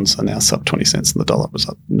 Its bonds are now sub 20 cents in the dollar. It was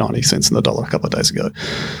up 90 cents in the dollar a couple of days ago.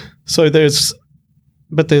 So it's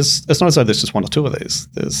not as though there's just one or two of these.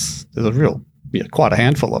 There's quite a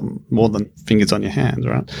handful of them, more than fingers on your hands,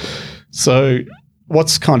 right? So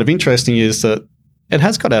what's kind of interesting is that it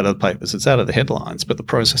has got out of the papers, it's out of the headlines, but the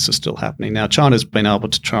process is still happening. Now, China's been able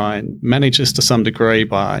to try and manage this to some degree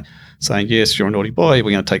by saying, yes, you're a naughty boy,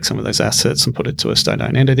 we're going to take some of those assets and put it to a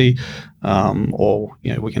state-owned entity, or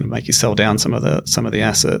we're going to make you sell down some of the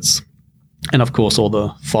assets. And of course, all the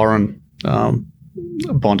foreign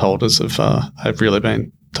bondholders have really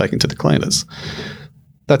been taken to the cleaners.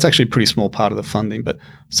 That's actually a pretty small part of the funding. But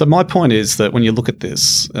so my point is that when you look at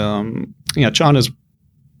this, we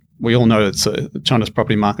all know China's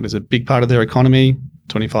property market is a big part of their economy,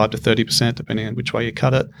 25 to 30%, depending on which way you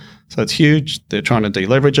cut it. So it's huge. They're trying to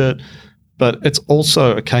deleverage it. But it's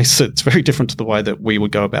also a case that's very different to the way that we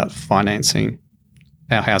would go about financing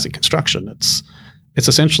our housing construction. It's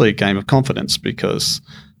essentially a game of confidence because,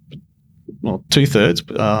 well,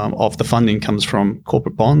 2/3 of the funding comes from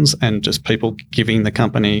corporate bonds and just people giving the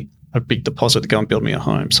company a big deposit to go and build me a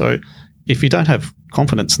home. So if you don't have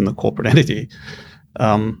confidence in the corporate entity,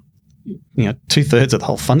 2/3 of the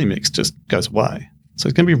whole funding mix just goes away. So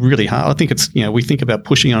it's going to be really hard. I think we think about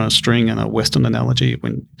pushing on a string in a Western analogy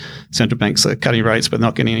when central banks are cutting rates but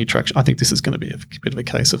not getting any traction. I think this is going to be a bit of a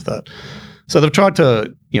case of that. So they've tried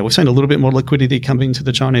to, we've seen a little bit more liquidity come into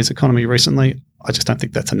the Chinese economy recently. I just don't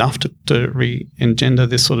think that's enough to re-engender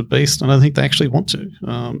this sort of beast, and I don't think they actually want to.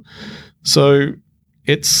 So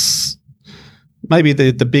it's maybe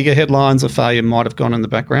the bigger headlines of failure might have gone in the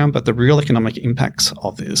background, but the real economic impacts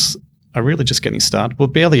of this are really just getting started.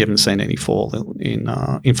 We've barely even seen any fall in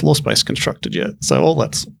floor space constructed yet. So all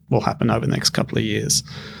that will happen over the next couple of years.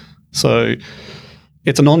 So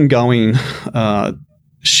it's an ongoing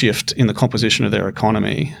shift in the composition of their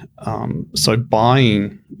economy. So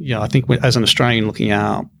buying, I think as an Australian looking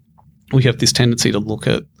out, we have this tendency to look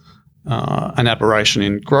at an aberration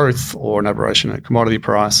in growth or an aberration in a commodity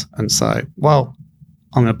price and say, well,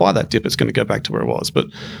 I'm going to buy that dip, it's going to go back to where it was. But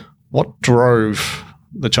what drove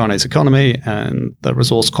the Chinese economy and the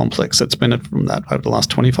resource complex that's benefited from that over the last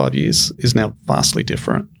 25 years is now vastly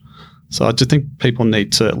different. So I do think people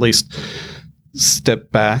need to at least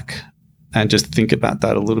step back and just think about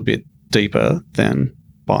that a little bit deeper than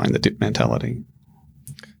buying the dip mentality.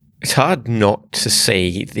 It's hard not to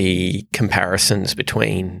see the comparisons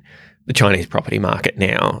between the Chinese property market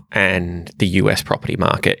now and the US property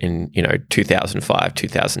market in, 2005,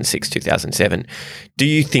 2006, 2007. Do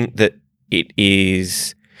you think that it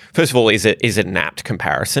is, first of all, is it an apt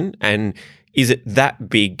comparison? And is it that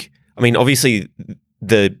big? I mean, obviously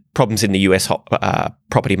the problems in the US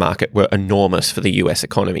property market were enormous for the US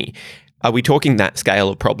economy. Are we talking that scale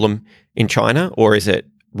of problem in China, or is it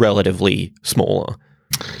relatively smaller?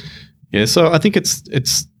 Yeah, so I think it's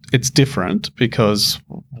different because,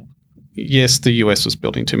 yes, the US was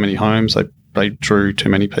building too many homes. They drew too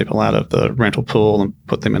many people out of the rental pool and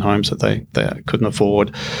put them in homes that they couldn't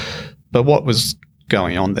afford. But what was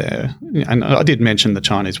going on there, and I did mention the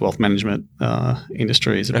Chinese wealth management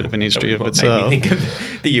industry is a bit of an industry of itself. Made me think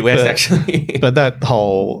of the US, actually. But that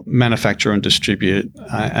whole manufacture and distribute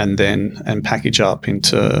and package up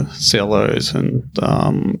into CLOs and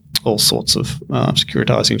all sorts of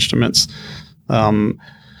securitized instruments,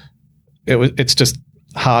 it's just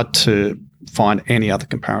hard to find any other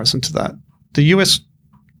comparison to that. The US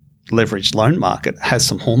leveraged loan market has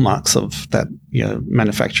some hallmarks of that,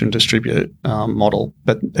 manufacture and distribute model,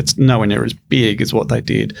 but it's nowhere near as big as what they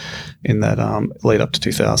did in that lead up to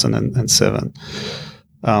 2007.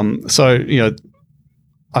 So,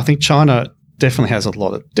 I think China definitely has a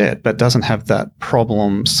lot of debt, but doesn't have that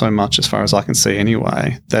problem so much, as far as I can see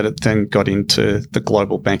anyway, that it then got into the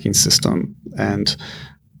global banking system. And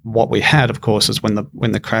what we had, of course, is when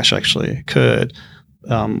the crash actually occurred,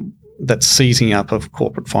 that seizing up of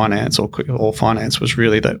corporate finance or finance was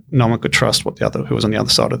really that no one could trust who was on the other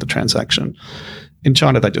side of the transaction. In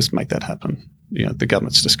China, they just make that happen. The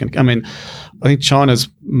government's just going to. I mean, I think China's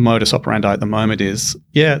modus operandi at the moment is,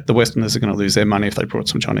 the Westerners are going to lose their money if they brought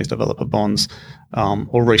some Chinese developer bonds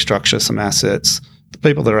or restructure some assets. The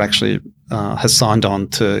people that are actually has signed on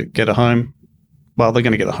to get a home, well, they're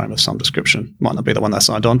going to get a home of some description. Might not be the one they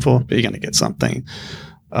signed on for, but you're going to get something.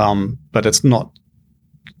 But it's not.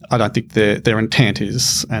 I don't think their intent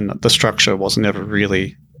is, and the structure was never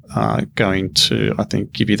really going to, I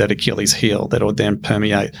think, give you that Achilles heel that would then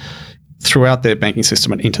permeate throughout their banking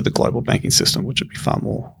system and into the global banking system, which would be far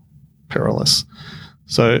more perilous.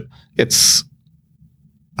 So it's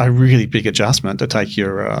a really big adjustment to take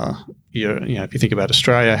your if you think about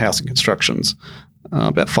Australia, housing construction's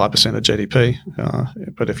about 5% of GDP.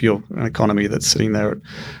 But if you're an economy that's sitting there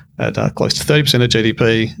at close to 30% of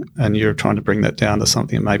GDP and you're trying to bring that down to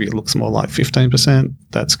something that maybe looks more like 15%,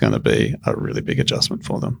 that's going to be a really big adjustment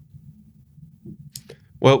for them.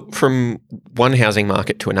 Well, from one housing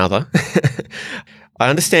market to another, I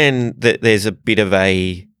understand that there's a bit of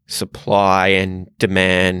a supply and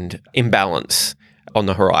demand imbalance on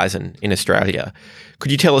the horizon in Australia.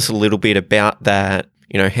 Could you tell us a little bit about that?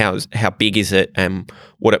 How big is it and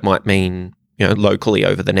what it might mean, locally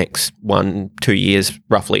over the next 1-2 years,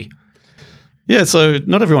 roughly? Yeah, so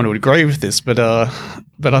not everyone would agree with this, but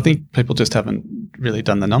I think people just haven't really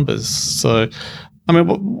done the numbers. So, I mean,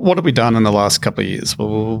 what have we done in the last couple of years?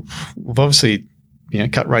 Well, we've obviously,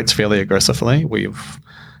 cut rates fairly aggressively. We've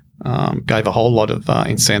gave a whole lot of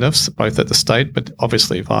incentives, both at the state, but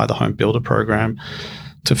obviously via the Home Builder program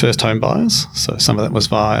to first home buyers. So some of that was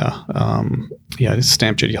via,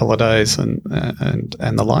 stamp duty holidays and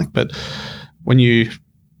the like. But when you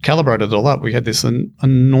calibrated it all up, we had this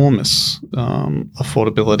enormous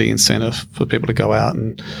affordability incentive for people to go out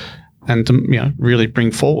and to, really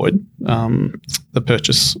bring forward the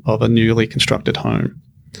purchase of a newly constructed home.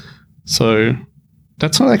 So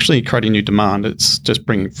that's not actually creating new demand. It's just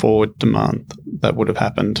bringing forward demand that would have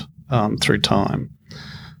happened through time.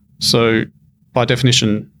 So by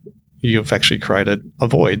definition, you've actually created a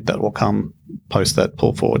void that will come post that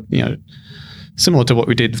pull forward, similar to what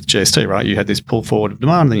we did with GST, right? You had this pull forward of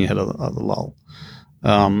demand, and then you had a lull.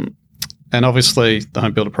 And obviously, the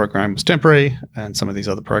Home Builder program was temporary, and some of these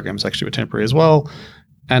other programs actually were temporary as well.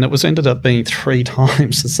 And it ended up being 3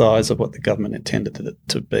 times the size of what the government intended it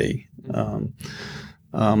to be.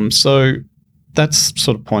 So that's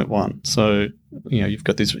sort of point one. So, you've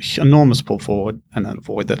got this enormous pull forward and then a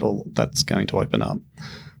void that's going to open up.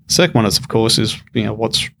 Second one is, of course,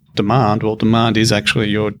 what's demand? Well, demand is actually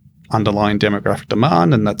your underlying demographic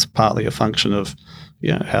demand, and that's partly a function of,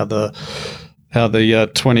 how the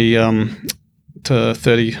 20 to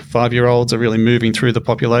 35-year-olds are really moving through the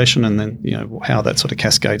population, and then, how that sort of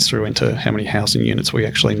cascades through into how many housing units we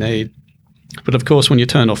actually need. But of course, when you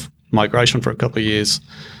turn off migration for a couple of years,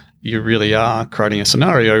 you really are creating a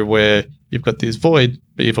scenario where you've got this void,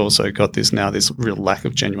 but you've also got this real lack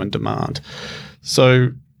of genuine demand. So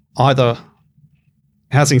either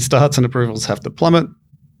housing starts and approvals have to plummet,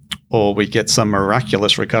 or we get some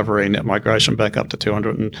miraculous recovery net migration back up to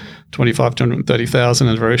 225, 230,000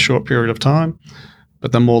 in a very short period of time.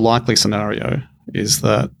 But the more likely scenario is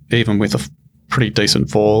that even with a pretty decent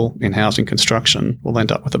fall in housing construction, we'll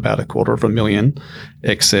end up with about 250,000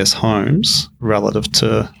 excess homes relative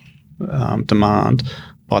to demand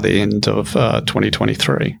by the end of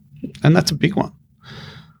 2023. And that's a big one.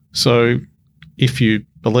 So if you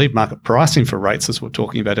believe market pricing for rates, as we're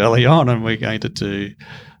talking about early on, and we're going to do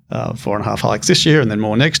 4.5 hikes this year and then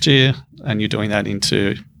more next year, and you're doing that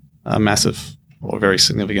into a massive or very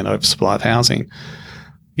significant oversupply of housing,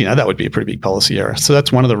 that would be a pretty big policy error. So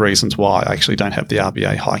that's one of the reasons why I actually don't have the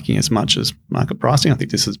RBA hiking as much as market pricing. I think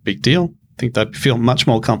this is a big deal. I think they'd feel much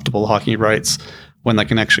more comfortable hiking rates when they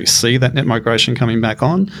can actually see that net migration coming back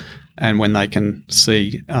on, and when they can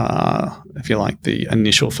see, if you like, the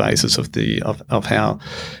initial phases of how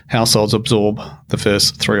households absorb the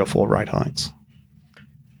first 3 or 4 rate hikes.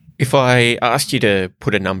 If I asked you to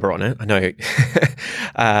put a number on it, I know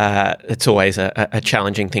it's always a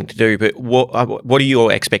challenging thing to do, but what are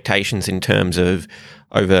your expectations in terms of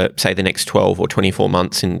over, say, the next 12 or 24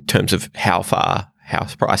 months in terms of how far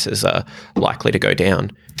house prices are likely to go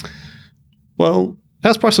down? Well,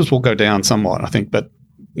 house prices will go down somewhat, I think, but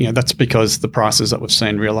that's because the prices that we've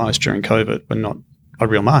seen realised during COVID were not a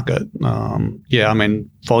real market.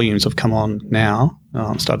 Volumes have come on now,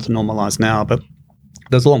 started to normalise now, but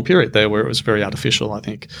there's a long period there where it was very artificial, I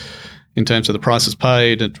think, in terms of the prices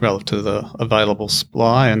paid and relative to the available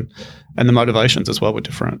supply, and the motivations as well were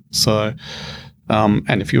different. So,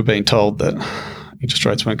 and if you were being told that interest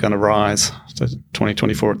rates weren't going to rise to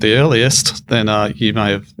 2024 at the earliest, then you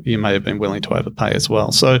may have been willing to overpay as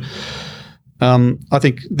well. So, I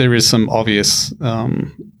think there is some obvious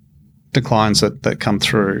declines that come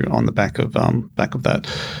through on the back of that.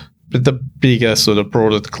 But the bigger sort of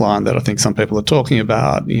broader decline that I think some people are talking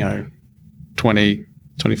about, 20,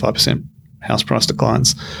 25% house price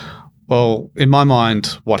declines. Well, in my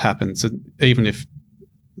mind, what happens, even if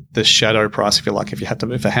the shadow price, if you like, if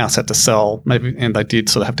a house had to sell, maybe, and they did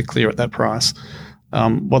sort of have to clear at that price,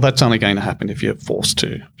 that's only going to happen if you're forced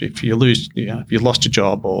to. If you lose, if you lost your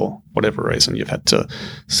job or whatever reason, you've had to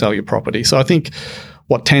sell your property. So I think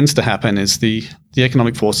what tends to happen is the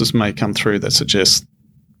economic forces may come through that suggest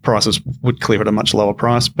prices would clear at a much lower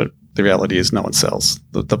price, but the reality is no one sells.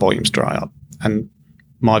 The volumes dry up. And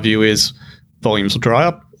my view is volumes will dry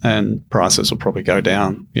up and prices will probably go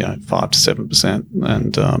down, 5 to 7%,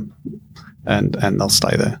 and they'll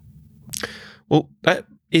stay there. Well, that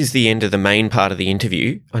is the end of the main part of the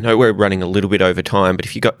interview. I know we're running a little bit over time, but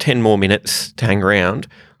if you've got 10 more minutes to hang around,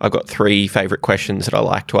 I've got 3 favourite questions that I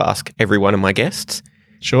like to ask every one of my guests.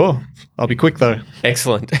 Sure. I'll be quick, though.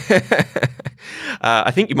 Excellent.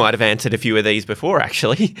 I think you might have answered a few of these before,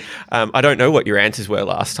 actually. I don't know what your answers were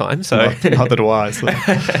last time. So Neither do I.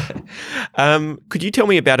 Could you tell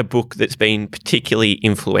me about a book that's been particularly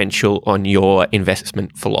influential on your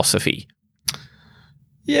investment philosophy?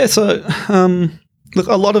 Yeah, so look,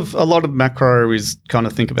 a lot of macro is kind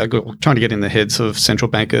of think about trying to get in the heads of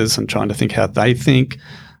central bankers and trying to think how they think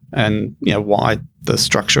and why the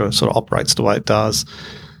structure sort of operates the way it does.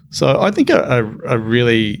 So I think a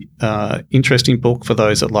really interesting book for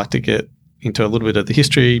those that like to get into a little bit of the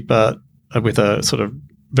history, but with a sort of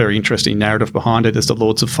very interesting narrative behind it, is The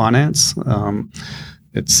Lords of Finance.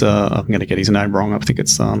 It's I'm going to get his name wrong. I think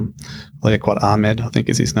it's Liaquat Ahmed, I think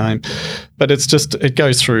is his name. But it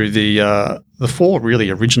goes through the 4 really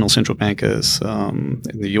original central bankers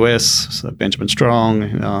in the US. So Benjamin Strong,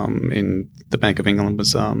 in the Bank of England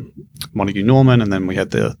was Montague Norman, and then we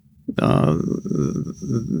had the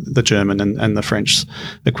German and the French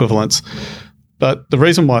equivalents. But the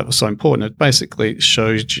reason why it was so important, it basically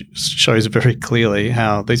shows very clearly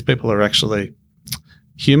how these people are actually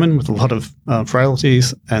human with a lot of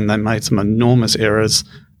frailties, and they made some enormous errors,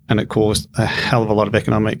 and it caused a hell of a lot of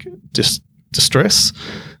economic distress,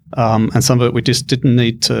 and some of it we just didn't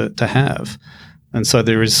need to have. And so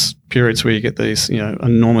there is periods where you get these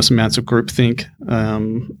enormous amounts of groupthink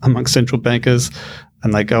amongst central bankers,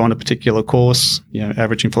 and they go on a particular course.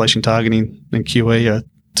 Average inflation targeting and QE are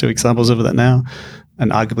 2 examples of that now,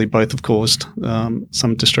 and arguably both have caused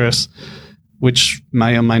some distress, which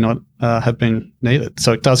may or may not have been needed.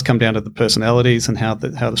 So it does come down to the personalities and how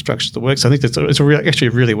the structures work. So I think it's actually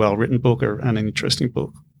a really well written book and an interesting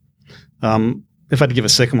book. If I had to give a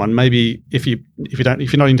second one, maybe if you're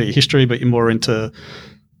not into history but you're more into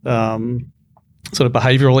sort of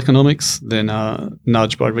behavioural economics, then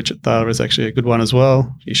Nudge by Richard Thaler is actually a good one as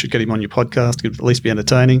well. You should get him on your podcast. It could at least be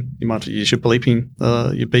entertaining. You might use your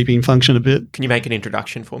beeping function a bit. Can you make an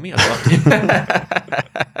introduction for me? I'd love to.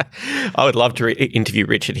 I would love to interview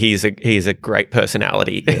Richard. He's a great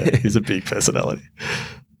personality. Yeah, he's a big personality.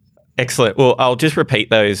 Excellent. Well, I'll just repeat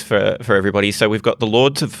those for everybody. So we've got the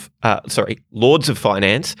Lords of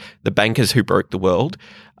Finance, the bankers who broke the world.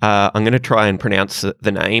 I'm going to try and pronounce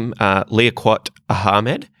the name, Liaquat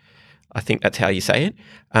Ahamed. I think that's how you say it.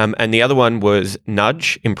 And the other one was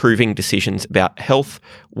Nudge, Improving Decisions About Health,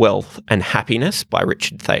 Wealth and Happiness by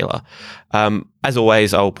Richard Thaler. As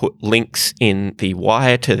always, I'll put links in the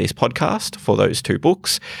wire to this podcast for those two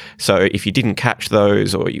books. So if you didn't catch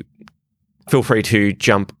those, or you feel free to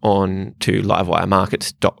jump on to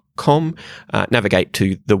livewiremarkets.com, navigate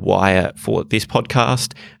to the wire for this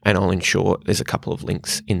podcast, and I'll ensure there's a couple of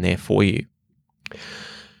links in there for you.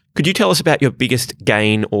 Could you tell us about your biggest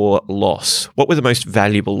gain or loss? What were the most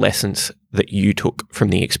valuable lessons that you took from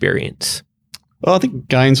the experience? Well, I think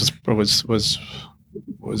gains is probably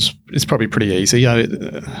pretty easy. I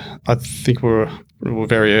think we're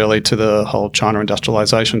very early to the whole China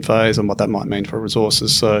industrialization phase and what that might mean for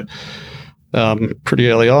resources. So pretty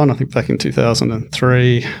early on, I think back in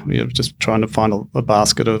 2003, we were just trying to find a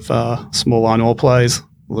basket of small iron ore plays.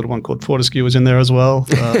 A little one called Fortescue was in there as well.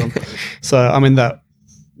 So I mean that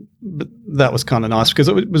was kind of nice because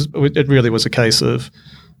it really was a case of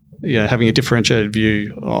having a differentiated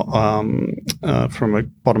view from a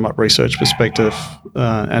bottom-up research perspective,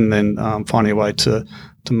 and then finding a way to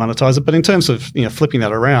monetize it. But in terms of flipping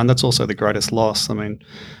that around, that's also the greatest loss. I mean,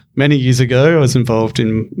 many years ago, I was involved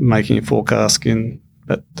in making a forecast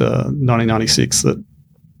at 1996 that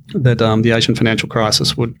the Asian financial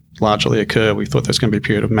crisis would largely occur. We thought there was going to be a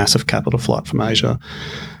period of massive capital flight from Asia,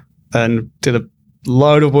 and did a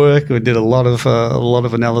load of work. We did a lot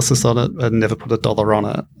of analysis on it and never put a dollar on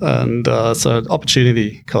it. And so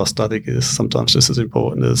opportunity cost, I think, is sometimes just as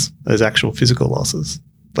important as actual physical losses.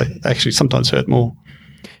 They actually sometimes hurt more.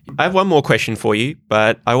 I have one more question for you,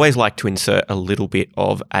 but I always like to insert a little bit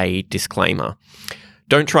of a disclaimer.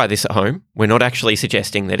 Don't try this at home. We're not actually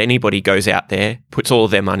suggesting that anybody goes out there, puts all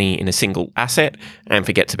of their money in a single asset and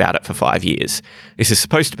forgets about it for 5 years. This is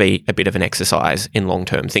supposed to be a bit of an exercise in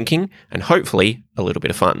long-term thinking and hopefully a little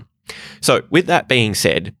bit of fun. So with that being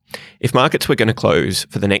said, if markets were going to close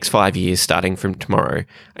for the next 5 years starting from tomorrow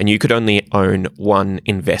and you could only own one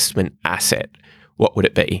investment asset, what would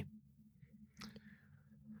it be?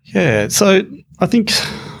 Yeah, so I think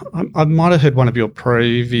I might have heard one of your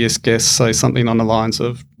previous guests say something on the lines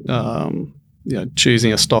of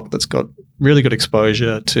choosing a stock that's got really good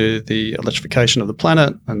exposure to the electrification of the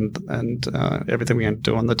planet and everything we're going to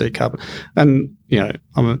do on the decarbon. And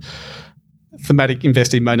thematic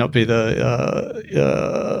investing may not be the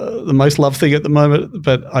most loved thing at the moment,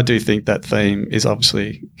 but I do think that theme is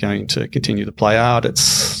obviously going to continue to play out.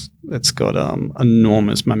 It's got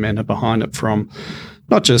enormous momentum behind it from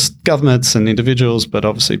not just governments and individuals, but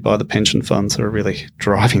obviously by the pension funds that are really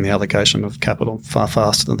driving the allocation of capital far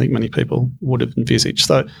faster than I think many people would have envisaged.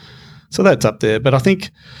 So that's up there. But I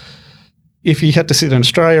think if you had to sit in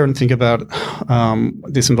Australia and think about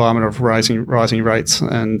this environment of rising rates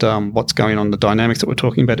and what's going on, the dynamics that we're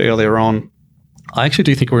talking about earlier on, I actually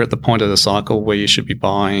do think we're at the point of the cycle where you should be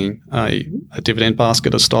buying a dividend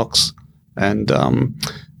basket of stocks and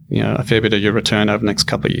a fair bit of your return over the next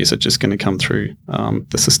couple of years are just going to come through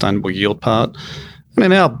the sustainable yield part. And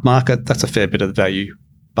in our market, that's a fair bit of the value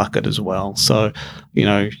bucket as well. So,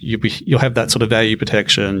 you'll have that sort of value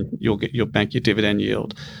protection. You'll bank your dividend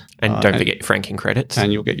yield, and don't forget your franking credits.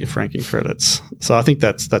 And you'll get your franking credits. So I think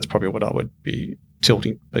that's probably what I would be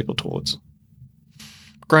tilting people towards.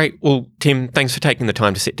 Great. Well, Tim, thanks for taking the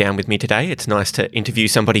time to sit down with me today. It's nice to interview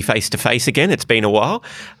somebody face to face again. It's been a while.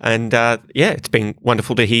 And it's been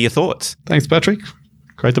wonderful to hear your thoughts. Thanks, Patrick.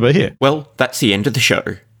 Great to be here. Well, that's the end of the show.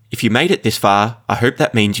 If you made it this far, I hope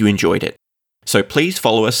that means you enjoyed it. So please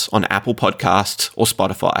follow us on Apple Podcasts or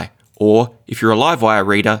Spotify. Or if you're a Livewire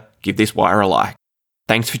reader, give this wire a like.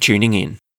 Thanks for tuning in.